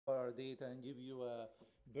our data and give you a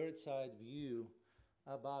bird's eye view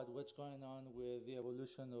about what's going on with the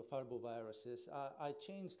evolution of arboviruses. I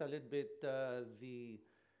changed a little bit the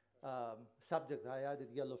subject. I added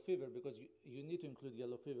yellow fever because you need to include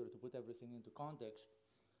yellow fever to put everything into context.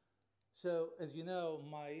 So, as you know,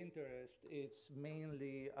 my interest is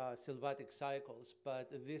mainly sylvatic cycles,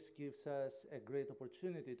 but this gives us a great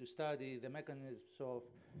opportunity to study the mechanisms of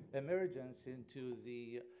emergence into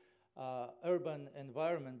the urban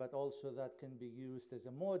environment, but also that can be used as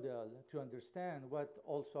a model to understand what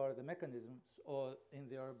also are the mechanisms or in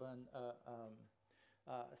the urban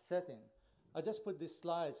setting. I just put these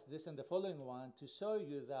slides, this and the following one, to show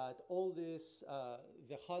you that all this,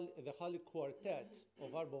 the Holy Quartet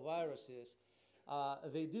of arboviruses,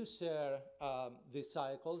 they do share these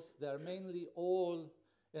cycles. They're mainly all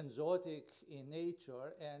enzootic in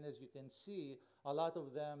nature, and as you can see, a lot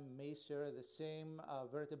of them may share the same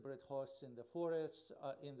vertebrate hosts in the forests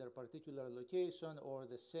in their particular location, or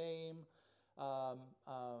the same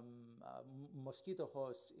mosquito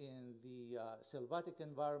hosts in the sylvatic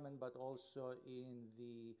environment, but also in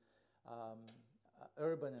the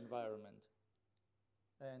urban environment.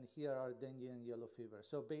 And here are dengue and yellow fever.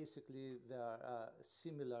 So basically, they are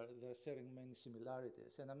similar. They're sharing many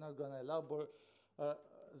similarities. And I'm not going to elaborate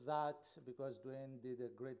that because Dwayne did a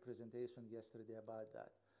great presentation yesterday about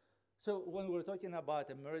that. So when we're talking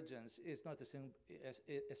about emergence, it's not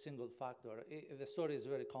a single factor. The story is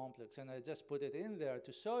very complex, and I just put it in there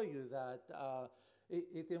to show you that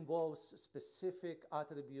it involves specific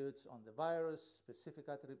attributes on the virus, specific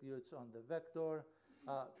attributes on the vector.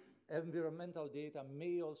 Environmental data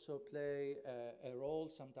may also play a role,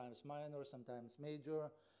 sometimes minor, sometimes major,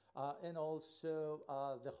 and also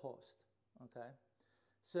the host, okay?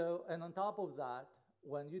 So, and on top of that,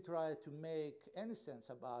 when you try to make any sense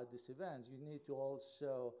about these events, you need to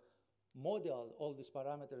also model all these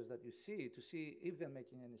parameters that you see to see if they're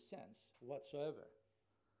making any sense whatsoever.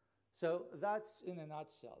 So that's in a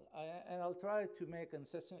nutshell. And I'll try to make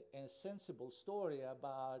a sensible story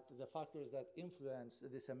about the factors that influence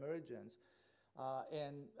this emergence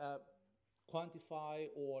and quantify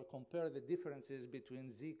or compare the differences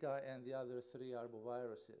between Zika and the other three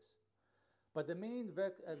arboviruses. But the main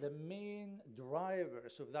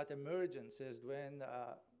drivers of that emergence, as Dwayne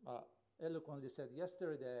eloquently said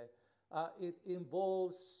yesterday, it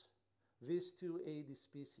involves these two Aedes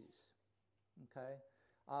species, okay?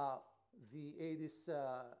 The Aedes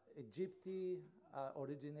aegypti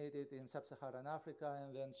originated in sub-Saharan Africa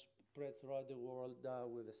and then spread throughout the world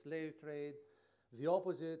with the slave trade. The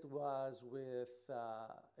opposite was with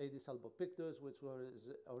Aedes albopictus, which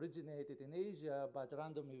was originated in Asia, but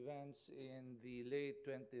random events in the late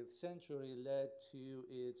 20th century led to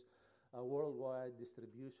its worldwide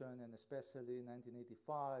distribution, and especially in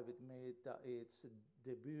 1985, it made its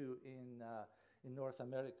debut in North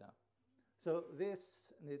America. So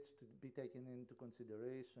this needs to be taken into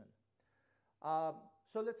consideration.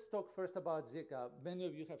 So let's talk first about Zika. Many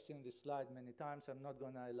of you have seen this slide many times. I'm not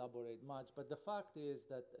going to elaborate much, but the fact is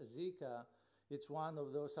that Zika, it's one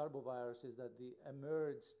of those arboviruses that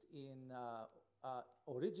emerged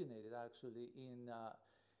originated actually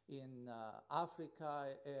in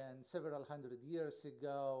Africa, and several hundred years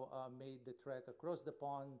ago made the trek across the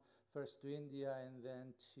pond, first to India and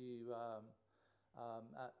then to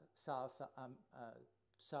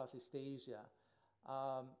Southeast Asia.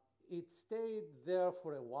 It stayed there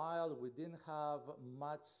for a while. We didn't have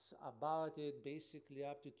much about it. Basically,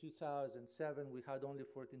 up to 2007, we had only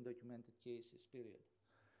 14 documented cases, period.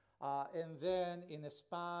 And then in a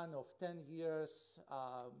span of 10 years,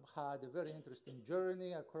 had a very interesting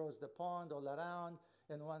journey across the pond, all around.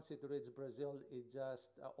 And once it reached Brazil, it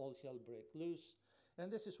just all hell broke loose. And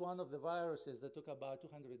this is one of the viruses that took about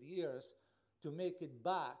 200 years to make it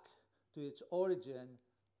back to its origin,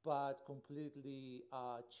 but completely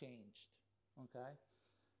changed, okay?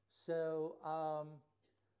 So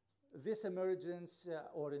this emergence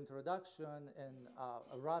or introduction and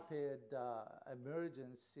a rapid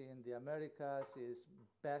emergence in the Americas is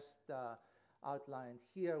best outlined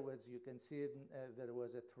here, as you can see, there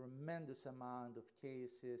was a tremendous amount of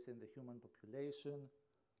cases in the human population.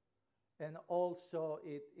 And also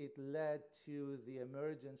it led to the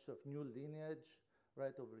emergence of new lineage.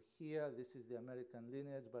 Right over here, this is the American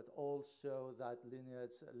lineage, but also that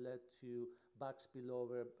lineage led to back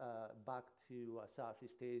spillover back to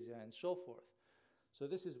Southeast Asia and so forth. So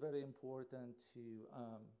this is very important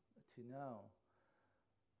to know.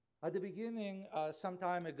 At the beginning, some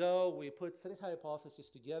time ago, we put three hypotheses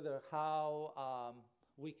together how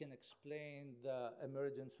we can explain the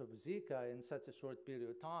emergence of Zika in such a short period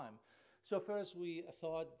of time. So first we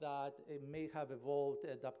thought that it may have evolved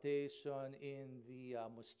adaptation in the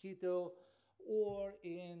mosquito or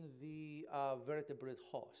in the vertebrate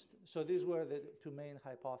host. So these were the two main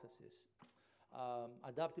hypotheses.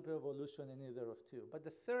 Adaptive evolution in either of two. But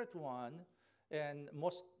the third one, and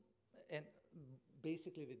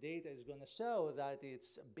basically the data is going to show that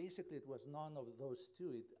it was none of those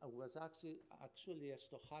two. It was actually a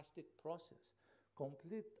stochastic process,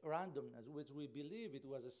 complete randomness, which we believe it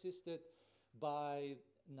was assisted by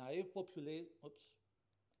naive populations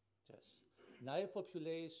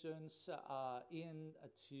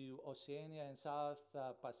into Oceania and South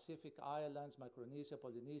Pacific islands, Micronesia,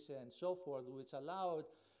 Polynesia, and so forth, which allowed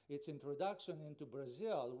its introduction into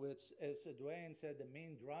Brazil, which, as Dwayne said, the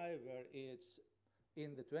main driver is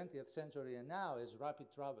in the 20th century and now is rapid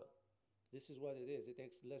travel. This is what it is. It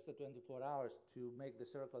takes less than 24 hours to make the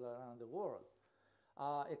circle around the world.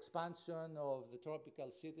 Expansion of the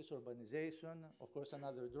tropical cities, urbanization, of course,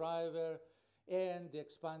 another driver, and the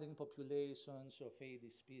expanding populations of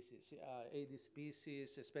Aedes species. Aedes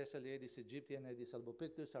species, especially Aedes aegypti and Aedes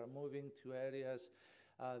albopictus, are moving to areas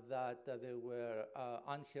that they were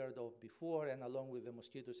unheard of before, and along with the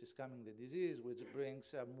mosquitoes is coming the disease, which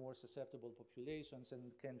brings more susceptible populations and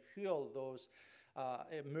can fuel those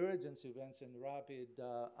emergence events and rapid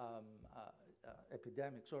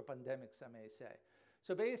epidemics or pandemics, I may say.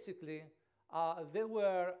 So basically, there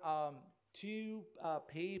were two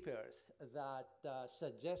papers that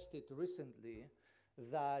suggested recently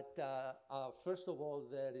that, first of all,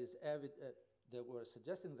 they were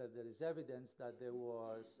suggesting that there is evidence that there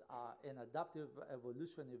was an adaptive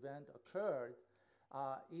evolution event occurred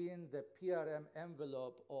in the PRM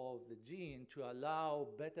envelope of the gene to allow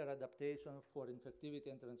better adaptation for infectivity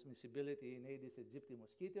and transmissibility in Aedes aegypti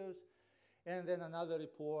mosquitoes. And then another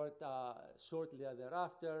report shortly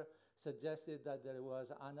thereafter suggested that there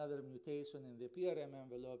was another mutation in the PRM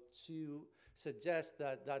envelope to suggest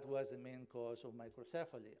that that was the main cause of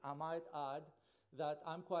microcephaly. I might add that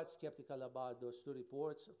I'm quite skeptical about those two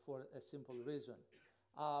reports for a simple reason.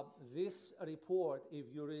 This report,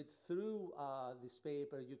 if you read through this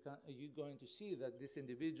paper, you're going to see that these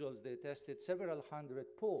individuals, they tested several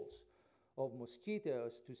hundred pools of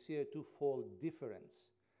mosquitoes to see a twofold difference,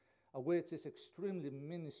 which is extremely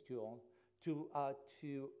minuscule to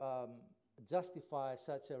justify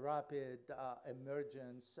such a rapid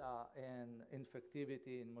emergence and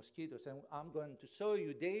infectivity in mosquitoes. And I'm going to show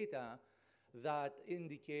you data that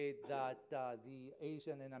indicate that the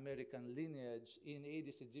Asian and American lineage in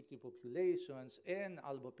Aedes aegypti populations and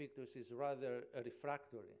albopictus is rather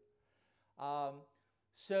refractory.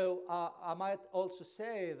 So I might also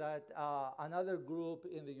say that another group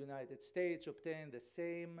in the United States obtained the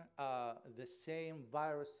same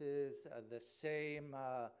viruses, the same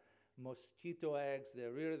mosquito eggs. They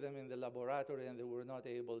reared them in the laboratory and they were not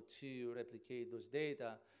able to replicate those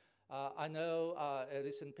data. I know a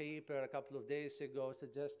recent paper a couple of days ago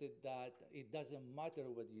suggested that it doesn't matter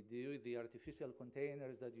what you do, the artificial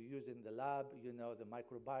containers that you use in the lab, you know, the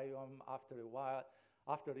microbiome, after a while,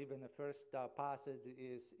 after even the first passage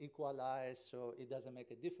is equalized, so it doesn't make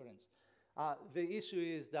a difference. The issue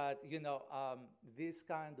is that, you know, these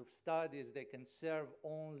kind of studies, they can serve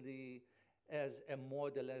only as a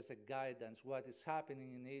model, as a guidance. What is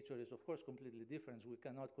happening in nature is, of course, completely different. We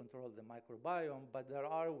cannot control the microbiome, but there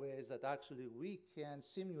are ways that actually we can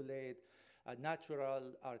simulate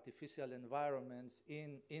natural artificial environments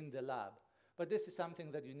in the lab. But this is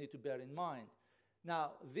something that you need to bear in mind.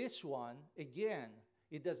 Now, this one, again,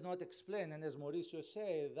 it does not explain, and as Mauricio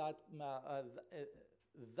said,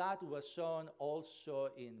 that was shown also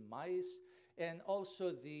in mice, and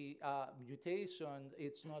also the mutation,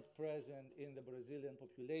 it's not present in the Brazilian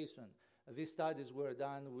population. These studies were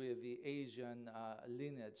done with the Asian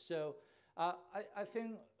lineage. So I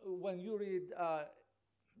think when you read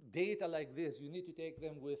data like this, you need to take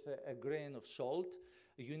them with a grain of salt.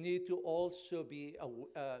 You need to also be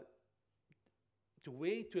to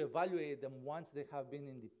wait to evaluate them once they have been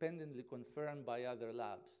independently confirmed by other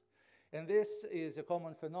labs. And this is a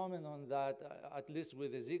common phenomenon that, at least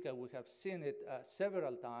with the Zika, we have seen it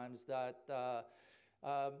several times, that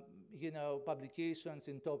you know, publications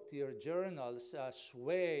in top-tier journals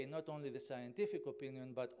sway not only the scientific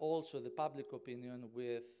opinion, but also the public opinion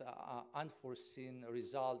with unforeseen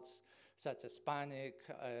results, such as panic,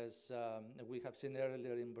 as we have seen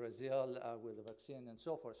earlier in Brazil with the vaccine and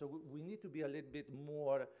so forth. So we need to be a little bit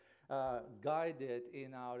more guided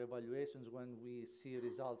in our evaluations when we see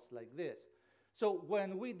results like this. So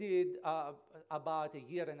when we did, about a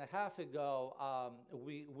year and a half ago,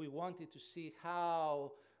 we wanted to see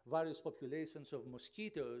how various populations of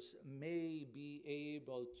mosquitoes may be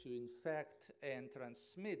able to infect and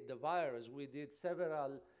transmit the virus. We did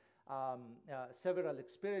several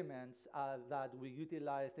experiments that we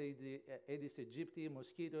utilized Aedes aegypti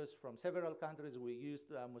mosquitoes from several countries. We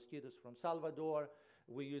used mosquitoes from Salvador.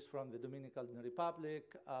 We used from the Dominican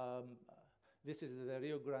Republic. This is the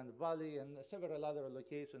Rio Grande Valley and several other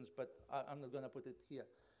locations, but I'm not going to put it here.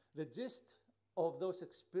 The gist of those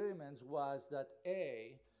experiments was that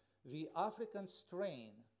A, the African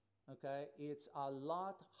strain, okay, it's a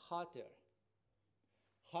lot hotter.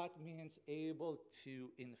 Hot means able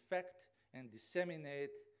to infect and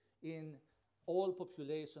disseminate in all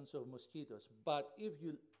populations of mosquitoes. But if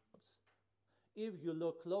you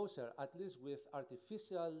look closer, at least with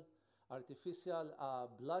artificial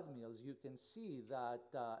blood meals, you can see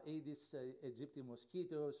that Aedes aegypti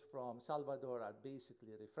mosquitoes from Salvador are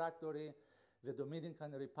basically refractory. The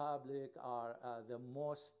Dominican Republic are the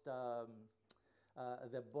most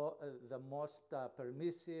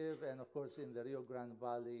permissive, and of course in the Rio Grande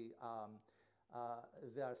Valley,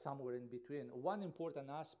 they are somewhere in between. One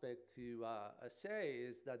important aspect to say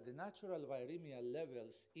is that the natural viremia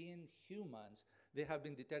levels in humans, they have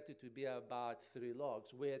been detected to be about 3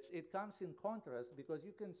 logs, which it comes in contrast because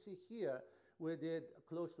you can see here we did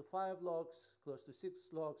close to 5 logs, close to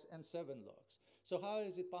 6 logs, and 7 logs. So how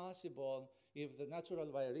is it possible if the natural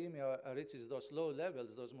viremia reaches those low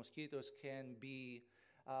levels, those mosquitoes can be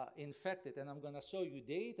infected? And I'm going to show you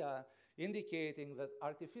data indicating that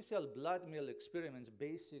artificial blood meal experiments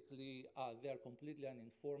basically, they're completely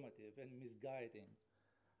uninformative and misguiding.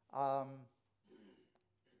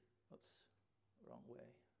 Oops, wrong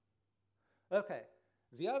way. Okay.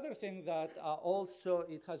 The other thing that also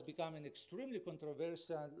it has become an extremely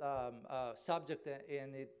controversial subject,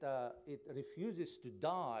 and it refuses to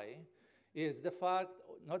die, is the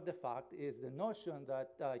notion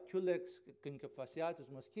that Culex concaphasiatus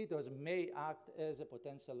mosquitoes may act as a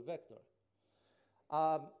potential vector.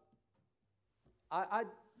 I'm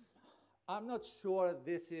not sure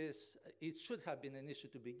it should have been an issue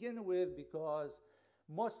to begin with, because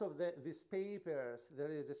most of these papers, there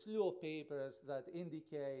is a slew of papers that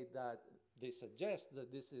indicate that they suggest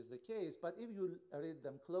that this is the case, but if you read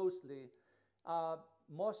them closely,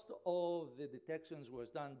 most of the detections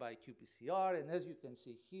was done by qPCR, and as you can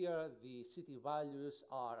see here, the CT values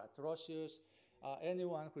are atrocious.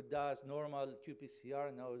 Anyone who does normal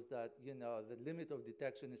qPCR knows that, you know, the limit of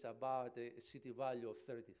detection is about a CT value of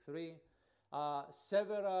 33.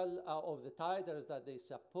 Several of the titers that they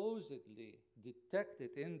supposedly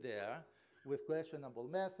detected in there with questionable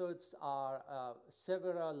methods are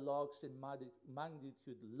several logs in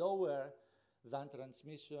magnitude lower than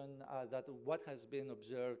transmission, that what has been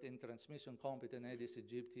observed in transmission-competent Aedes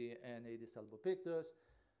aegypti and Aedes albopictus.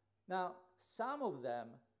 Now, some of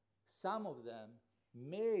them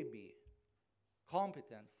may be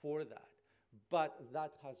competent for that, but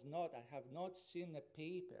that has not, I have not seen a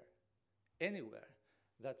paper anywhere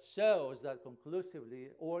that shows that conclusively,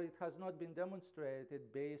 or it has not been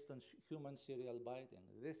demonstrated based on human serial biting.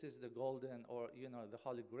 This is the golden, or, you know, the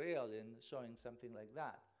holy grail in showing something like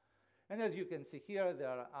that. And as you can see here, there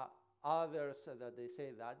are others that they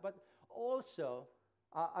say that, but also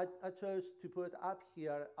I chose to put up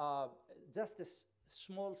here just a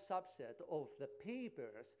small subset of the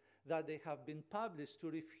papers that they have been published to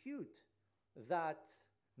refute that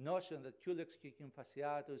notion that Culex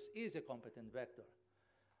concaphasiatus is a competent vector.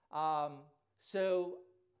 So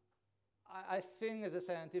I think as a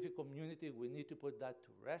scientific community, we need to put that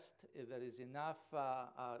to rest. If there is enough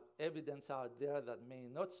evidence out there that may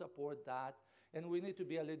not support that, and we need to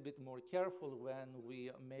be a little bit more careful when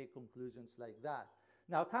we make conclusions like that.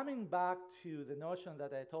 Now, coming back to the notion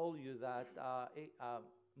that I told you that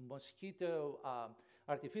mosquito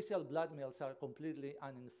artificial blood meals are completely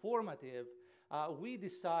uninformative, we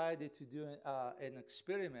decided to do an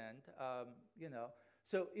experiment, you know.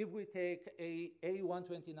 So if we take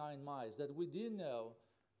A129 mice that we do know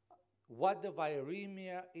what the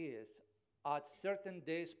viremia is at certain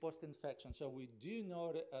days post-infection, so we do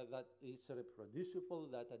know that it's reproducible,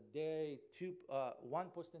 that at day 1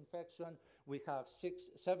 post-infection, we have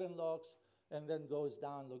 7 logs, and then goes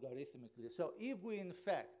down logarithmically. So if we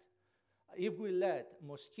let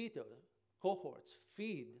mosquito cohorts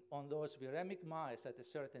feed on those viremic mice at a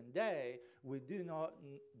certain day, we do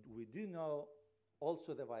know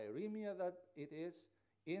also the viremia that it is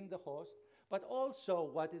in the host, but also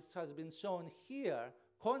what has been shown here,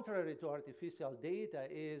 contrary to artificial data,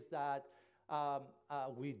 is that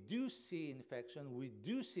we do see infection, we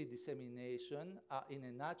do see dissemination in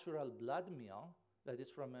a natural blood meal that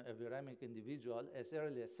is from a viremic individual as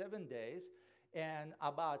early as 7 days, and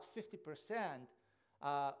about 50%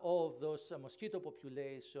 of those mosquito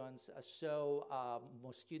populations show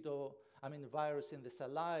virus in the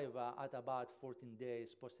saliva at about 14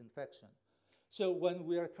 days post-infection. So when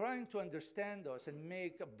we are trying to understand those and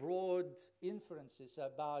make broad inferences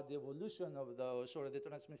about the evolution of those or the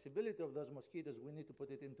transmissibility of those mosquitoes, we need to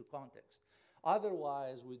put it into context.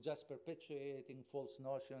 Otherwise, we're just perpetuating false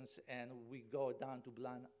notions and we go down to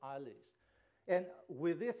blind alleys. And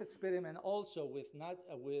with this experiment also with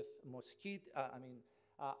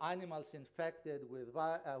animals infected with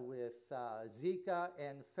Zika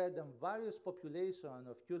and fed them various populations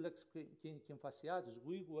of Culex fasciatus,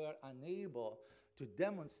 we were unable to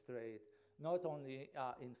demonstrate not only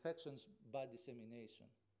infections but dissemination.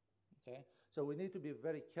 Okay? So we need to be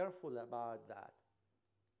very careful about that.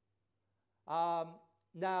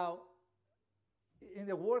 Now, in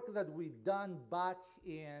the work that we done back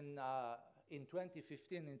in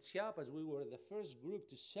 2015 in Chiapas, we were the first group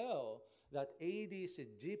to show that Aedes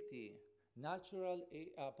aegypti, natural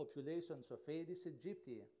populations of Aedes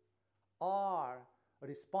aegypti, are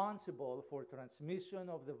responsible for transmission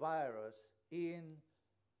of the virus in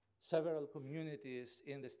several communities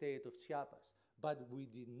in the state of Chiapas. But we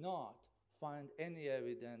did not find any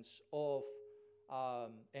evidence of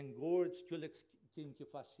engorged Culex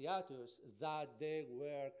fasciatus that they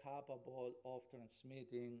were capable of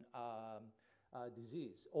transmitting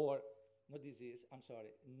disease, or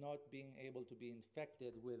not being able to be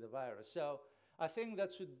infected with the virus. So I think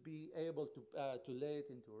that should be able to lay it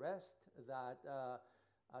into rest that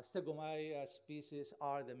Stegomyia species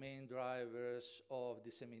are the main drivers of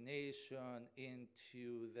dissemination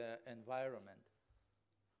into the environment.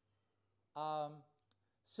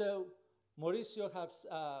 So Mauricio has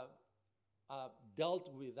dealt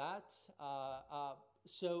with that.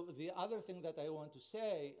 So the other thing that I want to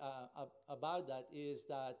say about that is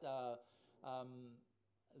that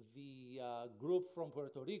the group from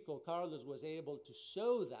Puerto Rico, Carlos, was able to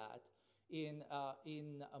show that in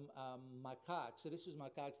macaques, rhesus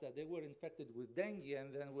macaques, that they were infected with dengue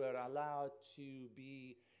and then were allowed to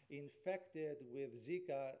be infected with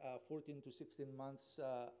Zika 14 to 16 months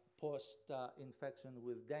post-infection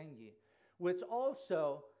with dengue, which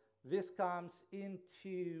also this comes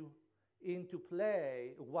into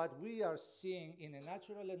play what we are seeing in a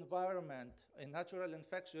natural environment, in natural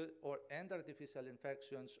infection and artificial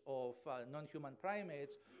infections of non-human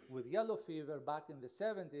primates with yellow fever back in the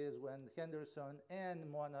 70s when Henderson and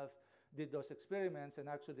Monath did those experiments. And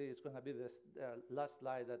actually it's going to be this last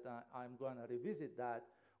slide that I'm going to revisit that,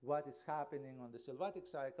 what is happening on the sylvatic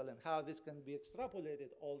cycle and how this can be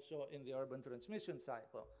extrapolated also in the urban transmission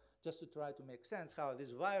cycle, just to try to make sense how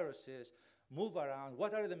these viruses move around.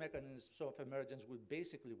 What are the mechanisms of emergence? We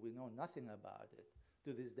know nothing about it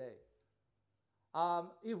to this day.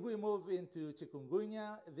 If we move into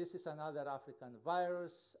chikungunya, this is another African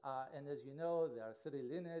virus. And as you know, there are 3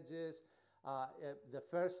 lineages. The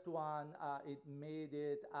first one, it made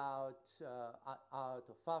it out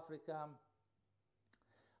of Africa.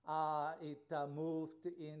 It moved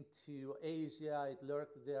into Asia. It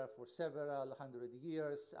lurked there for several hundred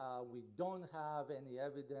years. We don't have any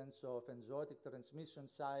evidence of enzootic transmission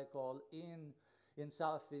cycle in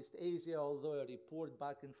Southeast Asia, although a report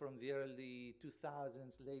back in from the early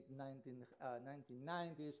 2000s, late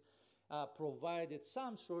 1990s, provided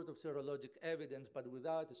some sort of serologic evidence, but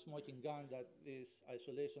without a smoking gun that is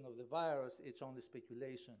isolation of the virus, it's only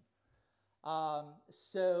speculation.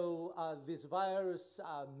 This virus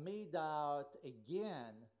made out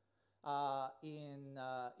again in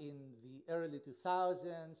the early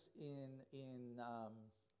 2000s in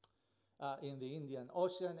the Indian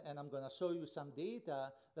Ocean, and I'm going to show you some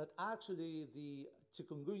data that actually the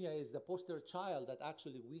chikungunya is the poster child, that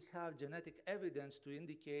actually we have genetic evidence to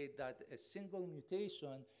indicate that a single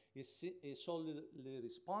mutation is solely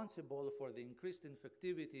responsible for the increased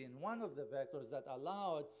infectivity in one of the vectors that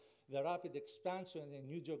allowed the rapid expansion in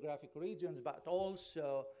new geographic regions, but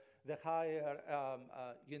also the higher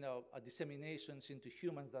disseminations into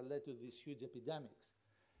humans that led to these huge epidemics.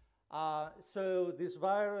 So this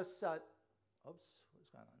virus, what's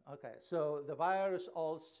going on? Okay, so the virus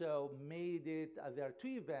also made it, there are 2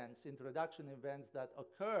 events, introduction events that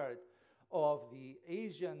occurred of the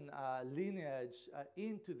Asian lineage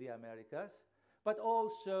into the Americas, but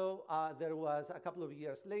also there was, a couple of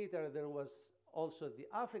years later, there was also the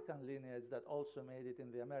African lineage that also made it in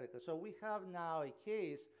the Americas. So we have now a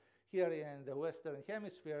case here in the Western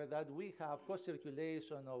Hemisphere that we have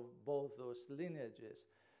co-circulation of both those lineages.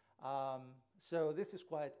 So this is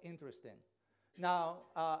quite interesting. Now,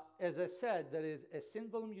 as I said, there is a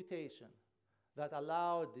single mutation that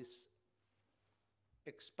allowed this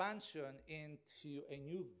expansion into a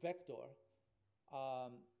new vector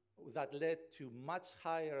um, that led to much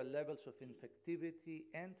higher levels of infectivity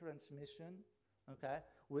and transmission, okay,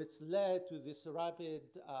 which led to this rapid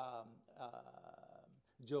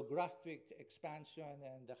geographic expansion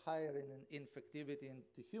and the higher infectivity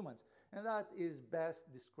into humans. And that is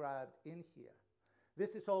best described in here.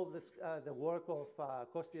 This is all this, the work of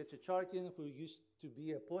Kostya Checharkin, who used to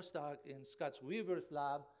be a postdoc in Scott's Weaver's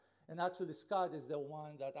lab. And actually, Scott is the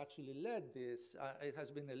one that actually led this. It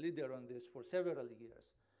has been a leader on this for several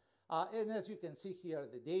years. And as you can see here,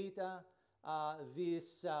 the data,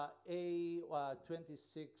 this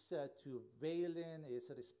A26 to valin is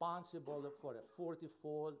responsible for a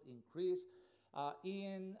 40-fold increase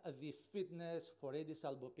in the fitness for Aedes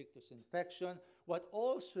albopictus infection. What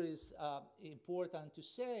also is important to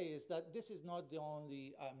say is that this is not the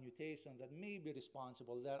only mutation that may be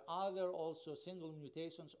responsible. There are other also single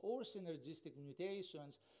mutations or synergistic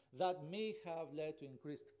mutations that may have led to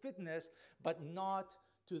increased fitness, but not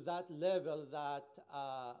to that level that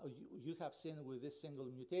you have seen with this single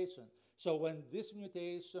mutation. So when this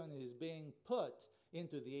mutation is being put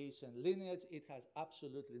into the Asian lineage, it has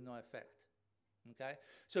absolutely no effect. Okay?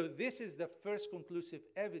 So this is the first conclusive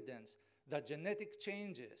evidence that genetic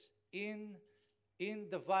changes in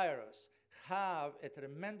the virus have a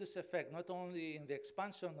tremendous effect, not only in the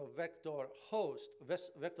expansion of vector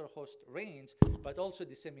host range, but also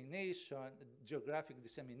dissemination, geographic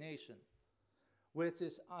dissemination, which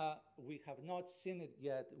is, we have not seen it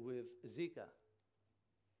yet with Zika.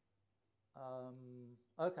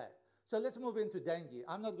 Okay, so let's move into dengue.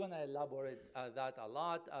 I'm not gonna elaborate that a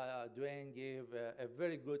lot. Dwayne gave a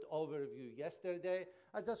very good overview yesterday.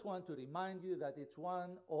 I just want to remind you that it's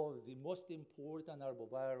one of the most important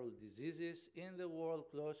arboviral diseases in the world.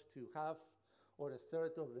 Close to half or a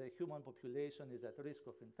third of the human population is at risk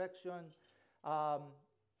of infection.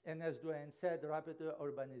 And as Dwayne said, rapid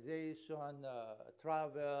urbanization,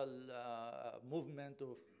 travel, movement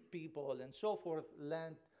of people, and so forth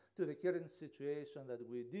led to the current situation that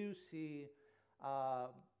we do see a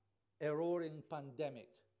roaring pandemic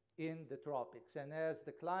in the tropics. And as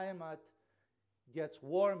the climate gets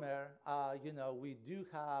warmer, you know, we do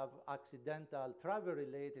have accidental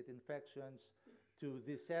travel-related infections to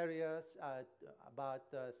these areas.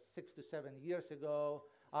 About 6 to 7 years ago,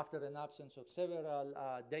 after an absence of several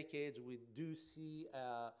decades, we do see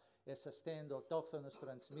a sustained autochthonous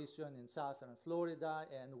transmission in southern Florida,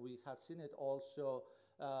 and we have seen it also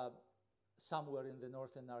somewhere in the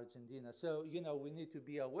northern Argentina. So, you know, we need to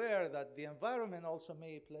be aware that the environment also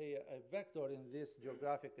may play a vector in this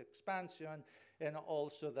geographic expansion, and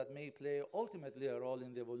also that may play ultimately a role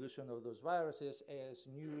in the evolution of those viruses as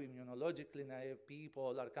new immunologically naive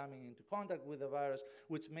people are coming into contact with the virus,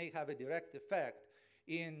 which may have a direct effect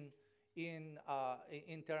in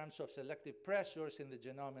terms of selective pressures in the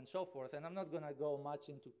genome and so forth. And I'm not going to go much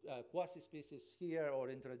into quasi-species here or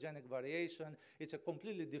intragenic variation. It's a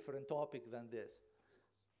completely different topic than this.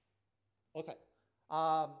 Okay.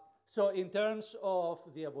 So in terms of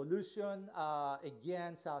the evolution,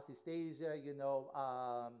 again, Southeast Asia, you know,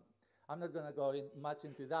 I'm not going to go much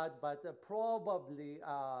into that, but probably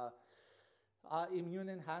immune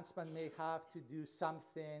enhancement may have to do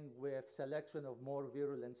something with selection of more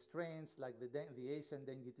virulent strains like the Asian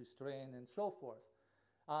dengue 2 strain and so forth.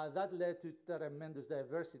 That led to tremendous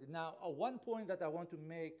diversity. Now, one point that I want to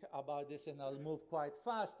make about this, and I'll move quite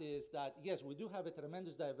fast, is that yes, we do have a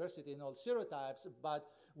tremendous diversity in all serotypes, but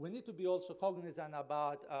we need to be also cognizant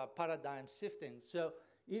about paradigm shifting. So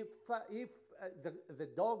if the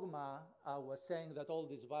dogma was saying that all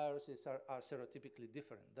these viruses are serotypically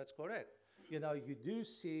different, that's correct. You know, you do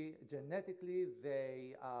see genetically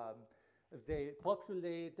they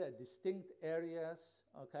populate distinct areas,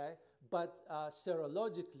 okay? But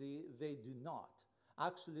serologically, they do not.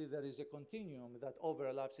 Actually, there is a continuum that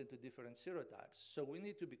overlaps into different serotypes. So we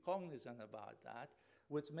need to be cognizant about that,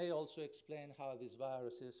 which may also explain how these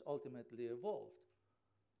viruses ultimately evolved.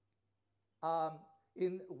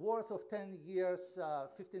 In worth of 10 years,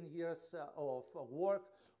 15 years of work,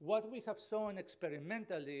 what we have shown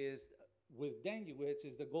experimentally is with dengue, which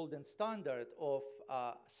is the golden standard of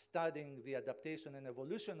studying the adaptation and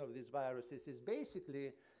evolution of these viruses, is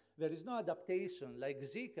basically there is no adaptation like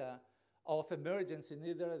Zika of emergence in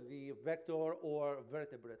either the vector or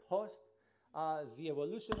vertebrate host. The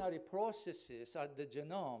evolutionary processes at the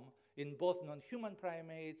genome in both non-human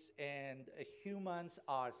primates and humans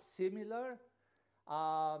are similar,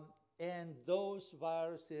 and those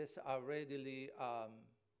viruses are readily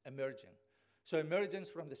emerging. So emergence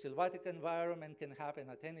from the sylvatic environment can happen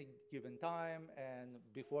at any given time, and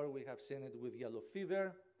before we have seen it with yellow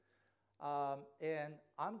fever. And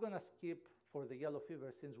I'm going to skip for the yellow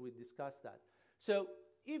fever since we discussed that. So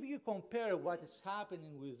if you compare what is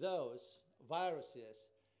happening with those viruses,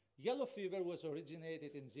 yellow fever was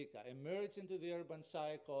originated in Zika, emerged into the urban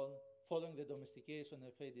cycle following the domestication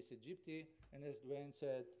of Aedes aegypti, and as Dwayne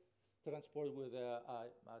said, transport with a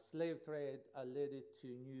slave trade led it to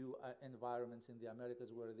new environments in the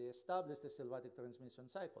Americas where they established a sylvatic transmission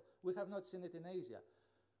cycle. We have not seen it in Asia.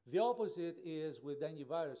 The opposite is with dengue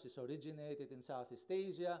viruses, originated in Southeast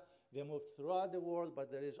Asia. They moved throughout the world, but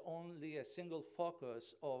there is only a single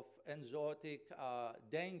focus of enzootic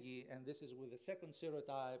dengue, and this is with the second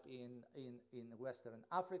serotype in Western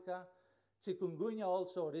Africa. Chikungunya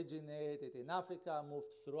also originated in Africa, moved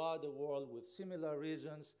throughout the world with similar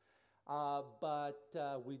reasons, but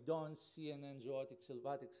we don't see an enzootic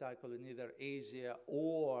sylvatic cycle in either Asia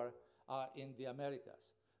or in the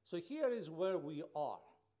Americas. So here is where we are.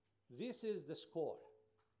 This is the score,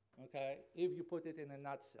 okay, if you put it in a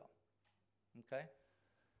nutshell, okay?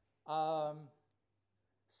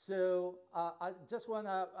 So I just want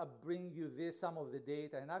to bring you some of the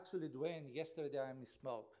data, and actually, Dwayne, yesterday I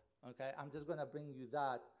misspoke, okay? I'm just going to bring you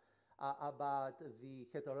that about the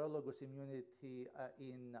heterologous immunity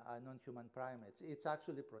in non-human primates. It's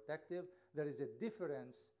actually protective. There is a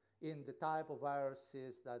difference in the type of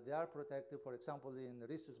viruses that they are protective. For example, in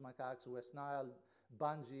rhesus macaques, West Nile,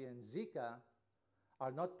 Bungy, and Zika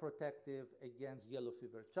are not protective against yellow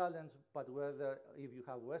fever challenge, but whether if you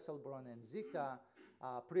have Wesselbron and Zika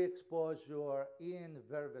pre-exposure in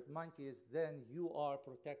vervet monkeys, then you are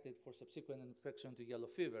protected for subsequent infection to yellow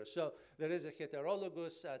fever. So there is a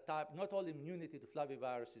heterologous type. Not all immunity to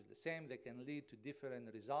flavivirus is the same. They can lead to different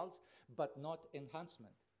results, but not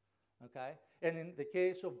enhancement. Okay? And in the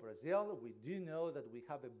case of Brazil, we do know that we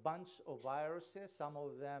have a bunch of viruses. Some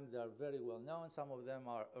of them, they are very well known. Some of them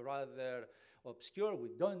are rather obscure. We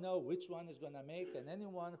don't know which one is going to make. And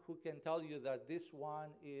anyone who can tell you that this one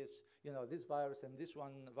is, this virus and this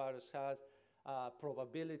one virus has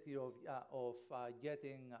probability of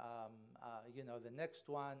getting, the next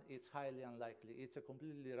one, it's highly unlikely. It's a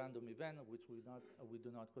completely random event which we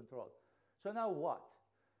do not control. So now what?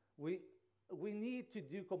 We need to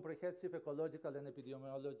do comprehensive ecological and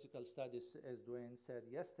epidemiological studies, as Dwayne said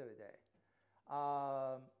yesterday.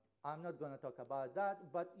 I'm not going to talk about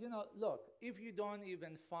that, but look, if you don't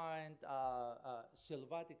even find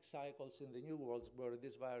sylvatic cycles in the New World where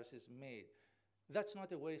this virus is made, that's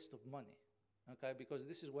not a waste of money, okay? Because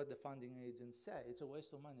this is what the funding agents say. It's a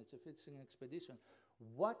waste of money. It's a fishing expedition.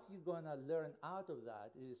 What you're going to learn out of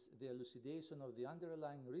that is the elucidation of the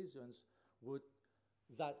underlying reasons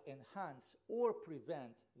that enhance or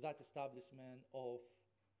prevent that establishment of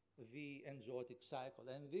the enzootic cycle.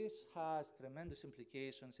 And this has tremendous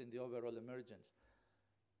implications in the overall emergence.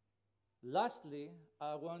 Lastly,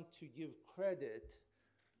 I want to give credit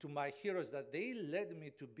to my heroes that they led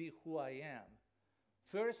me to be who I am.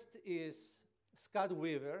 First is Scott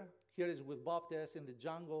Weaver. Here is with Bob Tess in the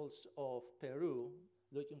jungles of Peru,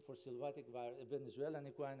 looking for sylvatic virus, Venezuelan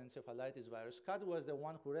equine encephalitis virus. Scott was the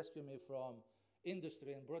one who rescued me from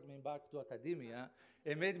industry and brought me back to academia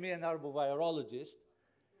and made me an arbovirologist.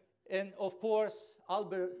 And of course,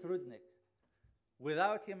 Albert Trudnick.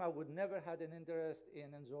 Without him, I would never had an interest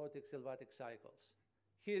in enzootic sylvatic cycles.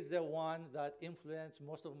 He is the one that influenced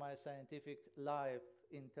most of my scientific life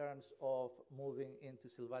in terms of moving into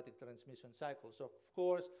sylvatic transmission cycles. Of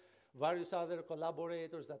course, various other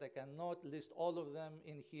collaborators that I cannot list all of them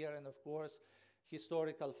in here, and of course,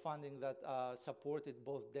 historical funding that supported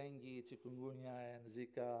both dengue, chikungunya, and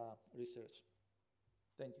Zika research.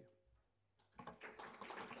 Thank you.